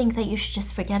I still think that you should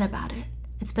just forget about it.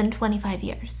 It's been 25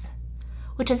 years,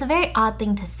 which is a very odd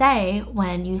thing to say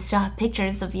when you still have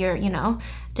pictures of your,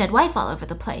 dead wife all over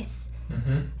the place.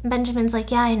 Mm-hmm. Benjamin's like,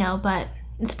 yeah, I know, but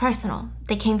it's personal.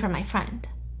 They came from my friend.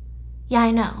 Yeah, I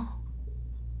know.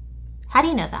 How do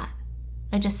you know that?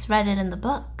 I just read it in the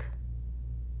book.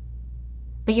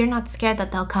 But you're not scared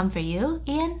that they'll come for you,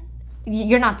 Ian?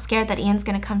 You're not scared that Ian's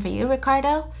going to come for you,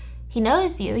 Ricardo? He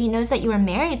knows you. He knows that you were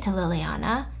married to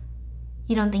Liliana.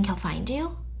 You don't think he'll find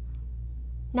you?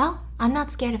 No, I'm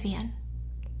not scared of Ian.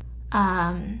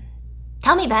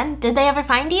 Tell me, Ben, did they ever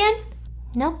find Ian?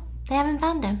 Nope, they haven't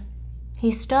found him.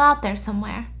 He's still out there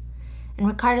somewhere. And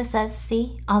Ricardo says,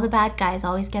 see, all the bad guys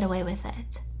always get away with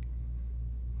it.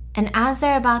 And as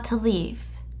they're about to leave,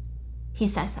 he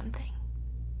says something.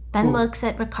 Ben looks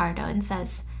at Ricardo and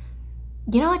says,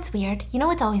 you know what's weird? You know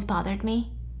what's always bothered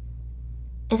me?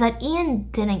 Is that Ian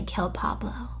didn't kill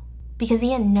Pablo. Because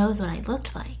Ian knows what I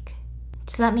looked like.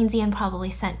 So that means Ian probably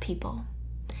sent people.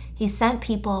 He sent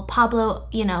people. Pablo,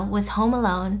 was home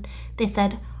alone. They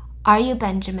said, are you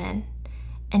Benjamin?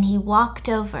 And he walked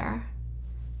over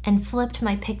and flipped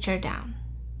my picture down.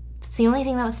 It's the only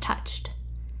thing that was touched.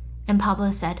 And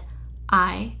Pablo said,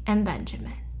 I am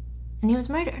Benjamin. And he was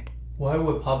murdered. Why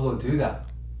would Pablo do that?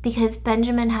 Because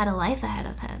Benjamin had a life ahead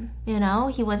of him.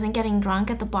 He wasn't getting drunk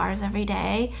at the bars every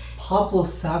day. Pablo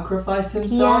sacrificed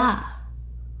himself? Yeah.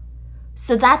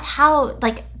 So that's how,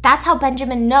 That's how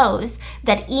Benjamin knows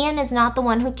that Ian is not the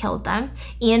one who killed them.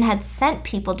 Ian had sent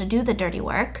people to do the dirty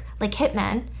work, like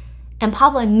hitmen. And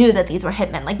Pablo knew that these were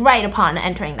hitmen, like right upon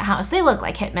entering the house. They look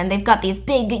like hitmen. They've got these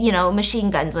big, machine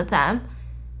guns with them.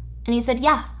 And he said,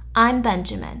 yeah, I'm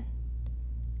Benjamin.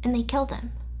 And they killed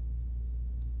him.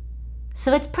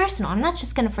 So it's personal. I'm not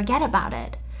just going to forget about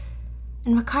it.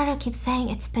 And Ricardo keeps saying,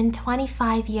 it's been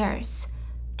 25 years.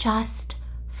 Just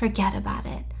forget about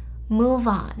it. Move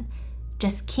on.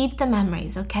 Just keep the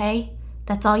memories, okay?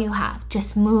 That's all you have.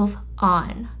 Just move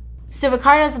on. So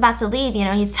Ricardo's about to leave,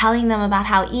 he's telling them about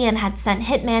how Ian had sent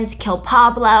hitmen to kill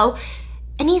Pablo.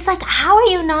 And he's like, how are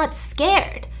you not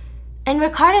scared? And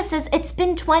Ricardo says, it's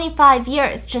been 25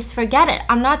 years. Just forget it.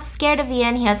 I'm not scared of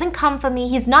Ian. He hasn't come for me.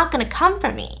 He's not going to come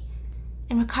for me.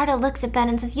 And Ricardo looks at Ben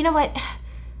and says, you know what?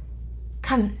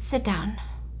 Come, sit down.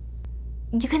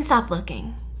 You can stop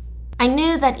looking. I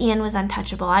knew that Ian was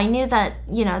untouchable. I knew that,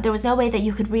 there was no way that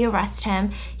you could rearrest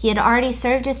him. He had already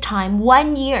served his time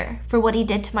 1 year for what he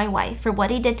did to my wife, for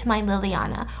what he did to my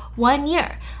Liliana. 1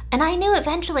 year. And I knew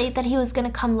eventually that he was going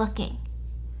to come looking.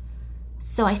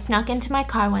 So I snuck into my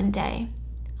car one day.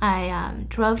 I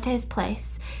drove to his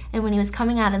place, and when he was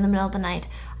coming out in the middle of the night,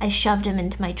 I shoved him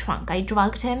into my trunk. I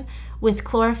drugged him with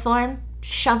chloroform,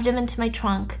 shoved him into my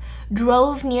trunk,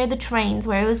 drove near the trains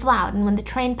where it was loud, and when the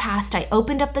train passed, I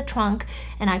opened up the trunk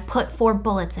and I put 4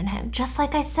 bullets in him, just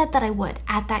like I said that I would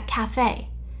at that cafe.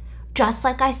 Just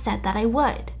like I said that I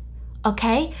would.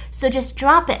 Okay? So just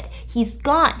drop it. He's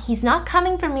gone. He's not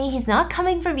coming for me. He's not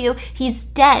coming for you. He's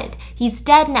dead. He's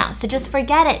dead now. So just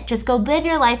forget it. Just go live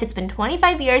your life. It's been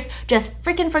 25 years. Just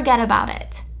freaking forget about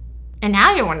it. And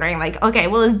now you're wondering, like, okay,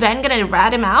 well, is Ben going to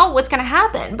rat him out? What's going to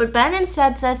happen? But Ben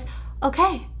instead says,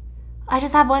 okay, I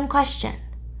just have one question.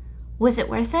 Was it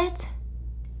worth it?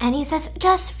 And he says,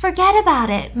 just forget about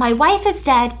it. My wife is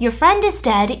dead. Your friend is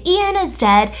dead. Ian is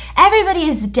dead. Everybody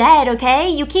is dead, okay?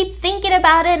 You keep thinking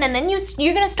about it, and then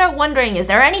you're going to start wondering, is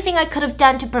there anything I could have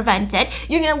done to prevent it?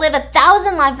 You're going to live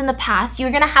 1,000 lives in the past. You're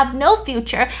going to have no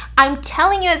future. I'm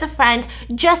telling you as a friend,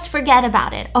 just forget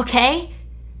about it, okay?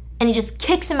 And he just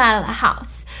kicks him out of the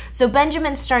house. So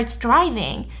Benjamin starts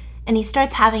driving, and he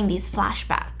starts having these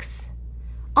flashbacks.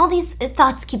 All these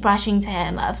thoughts keep rushing to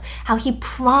him of how he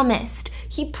promised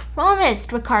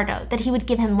Ricardo that he would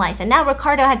give him life. And now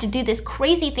Ricardo had to do this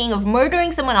crazy thing of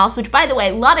murdering someone else, which, by the way,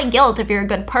 a lot of guilt if you're a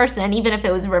good person, even if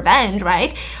it was revenge,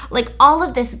 right? Like, all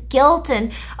of this guilt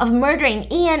and of murdering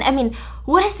Ian. I mean,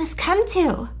 what does this come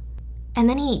to? And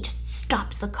then he just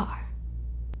stops the car.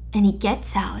 And he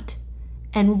gets out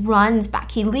and runs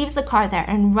back. He leaves the car there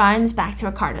and runs back to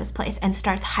Ricardo's place and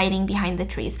starts hiding behind the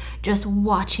trees, just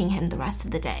watching him the rest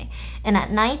of the day. And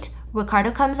at night,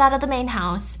 Ricardo comes out of the main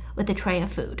house with a tray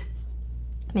of food.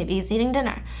 Maybe he's eating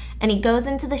dinner. And he goes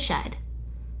into the shed.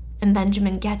 And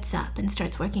Benjamin gets up and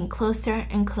starts working closer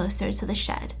and closer to the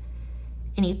shed.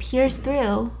 And he peers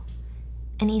through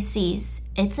and he sees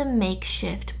it's a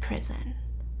makeshift prison.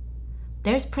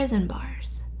 There's prison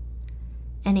bars.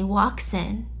 And he walks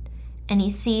in and he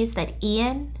sees that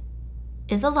Ian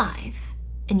is alive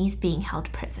and he's being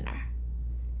held prisoner.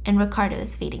 And Ricardo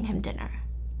is feeding him dinner.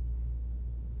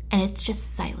 And it's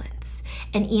just silence.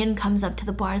 And Ian comes up to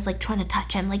the bars, like, trying to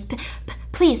touch him. Like,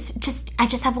 please, I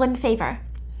just have one favor.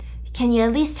 Can you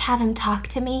at least have him talk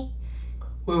to me?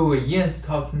 Wait, Ian's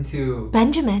talking to...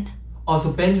 Benjamin.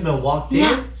 Also, Benjamin walked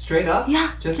in? Straight up?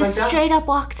 Yeah, just like that? Straight up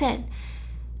walked in.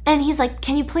 And he's like,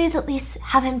 can you please at least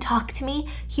have him talk to me?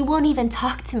 He won't even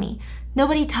talk to me.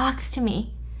 Nobody talks to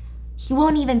me. He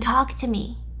won't even talk to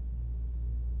me.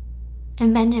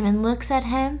 And Benjamin looks at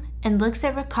him and looks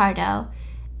at Ricardo,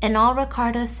 and all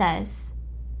Ricardo says,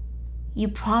 you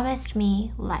promised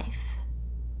me life.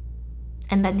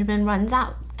 And Benjamin runs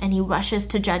out, and he rushes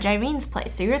to Judge Irene's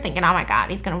place. So you're thinking, oh my God,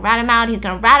 he's going to rat him out. He's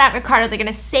going to rat out Ricardo. They're going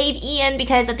to save Ian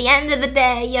because at the end of the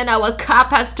day, a cop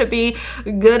has to be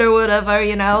good or whatever,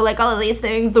 like all of these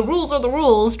things. The rules are the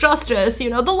rules, justice, the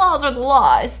laws are the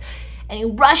laws. And he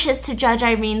rushes to Judge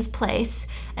Irene's place,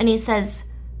 and he says,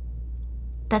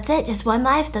 that's it, just one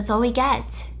life, that's all we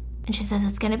get. And she says,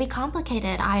 it's going to be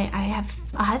complicated. I have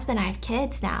a husband, I have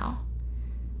kids now.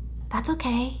 That's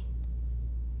okay.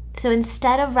 So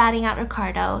instead of ratting out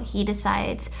Ricardo, he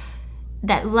decides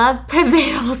that love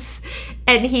prevails,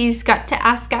 and he's got to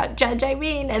ask out Judge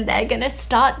Irene, and they're going to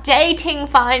start dating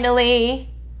finally.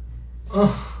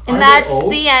 And that's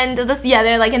the end of this. Yeah,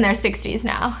 they're like in their 60s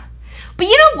now. But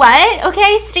you know what?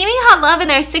 Okay, steaming hot love in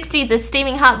their 60s is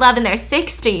steaming hot love in their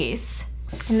 60s.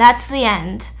 And that's the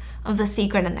end of The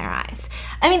Secret in Their Eyes.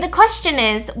 I mean, the question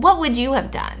is, what would you have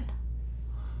done?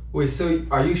 Wait, so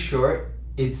are you sure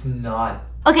it's not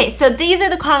Okay, so these are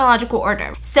the chronological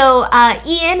order. So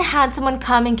Ian had someone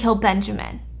come and kill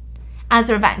Benjamin as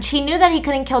revenge. He knew that he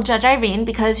couldn't kill Judge Irene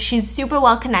because she's super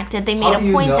well connected. They made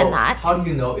a point in that. How do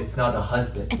you know it's not the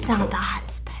husband? It's not the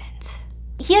husband.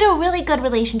 He had a really good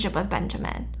relationship with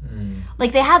Benjamin.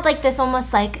 Like, they had, like, this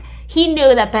almost, like, he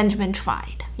knew that Benjamin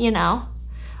tried, you know?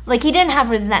 Like, he didn't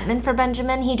have resentment for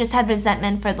Benjamin. He just had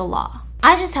resentment for the law.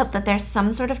 I just hope that there's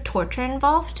some sort of torture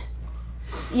involved.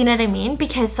 You know what I mean?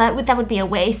 Because that would be a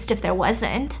waste if there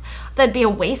wasn't. That'd be a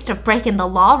waste of breaking the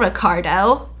law,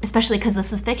 Ricardo. Especially because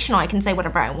this is fictional. I can say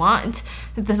whatever I want.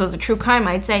 If this was a true crime,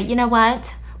 I'd say, you know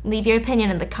what? Leave your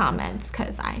opinion in the comments,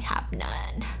 because I have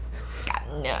none.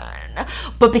 None.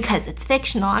 But because it's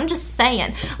fictional, I'm just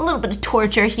saying, a little bit of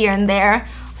torture here and there,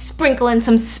 sprinkling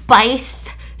some spice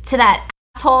to that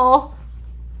asshole,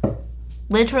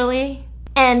 literally.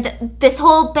 And this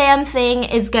whole BAM thing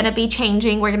is going to be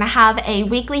changing. We're going to have a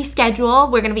weekly schedule.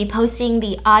 We're going to be posting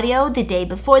the audio the day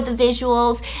before the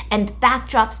visuals, and the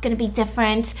backdrop's going to be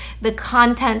different. The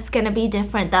content's going to be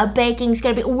different. The baking's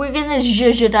going to be, we're going to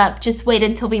zhuzh it up. Just wait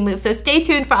until we move. So stay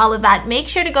tuned for all of that. Make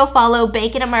sure to go follow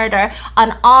Bacon and Murder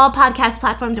on all podcast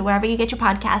platforms or wherever you get your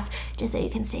podcasts, just so you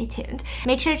can stay tuned.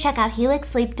 Make sure to check out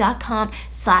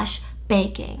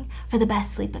helixsleep.com/baking for the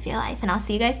best sleep of your life. And I'll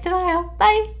see you guys tomorrow.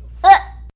 Bye.